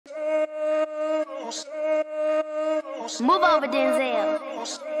Move over, Denzel.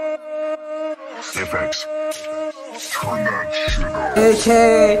 FX. Turn that shit up.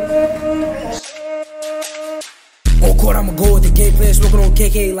 AK. On court, I'ma go with the game plan. Smoking on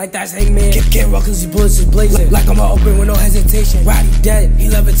KK like that's Hangman. Can't rock cause these bullets is blazing. Like I'm open with no hesitation. Roddy dead, he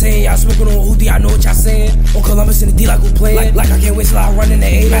levitating. Y'all smoking on Hoodie, I know what y'all saying. On Columbus in the D like who playing. Like I can't wait till I run in the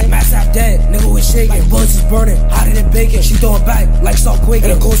A. Mass App dead, nigga was shaking. Like bullets is burning, hotter than bacon. She throw it back like salt quaking.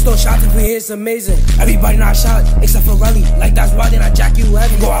 And the cold stone shot if we here, it's amazing. Everybody not shot except for Relly. Like that's why then I jack you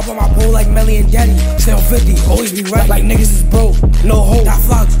heavy. Go out on my pole like Melly and Daddy. Stay on 50, always be right. Like niggas is broke, no hope. Got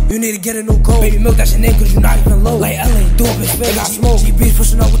flocked, you need to get a new code. Baby milk, that's your name cause you not even low. Like LA, do up his face, got smoke. GB's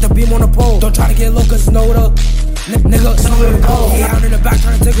pushing up with the beam on the pole. Don't try to get low cause know the nigga, somewhere to go. He out in the back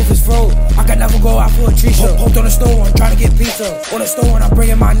trying to take off his throat. I can never go out for a treat show. Poked on the stone, trying to get pizza. On the stone, I'm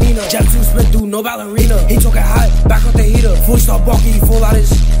bringing my Nina. Jet 2 split through, no ballerina. He talking hot, back with the heater. Before he start barking, he full out his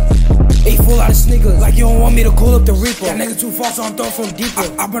sneakers. Like you don't want me to call up the Reaper. That nigga too far, so I'm throwing from deeper.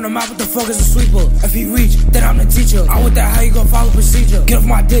 I burn him out, what the fuck is a sweeper? If he reach, then I'm the teacher. I with that, how you gon' follow procedure? Get off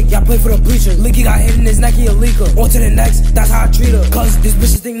my dick, y'all play for the bleachers. Licky got hit in his neck, he a leaker. On to the next, that's how I treat her. Cause these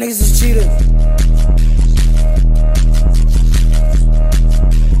bitches think niggas is cheaters.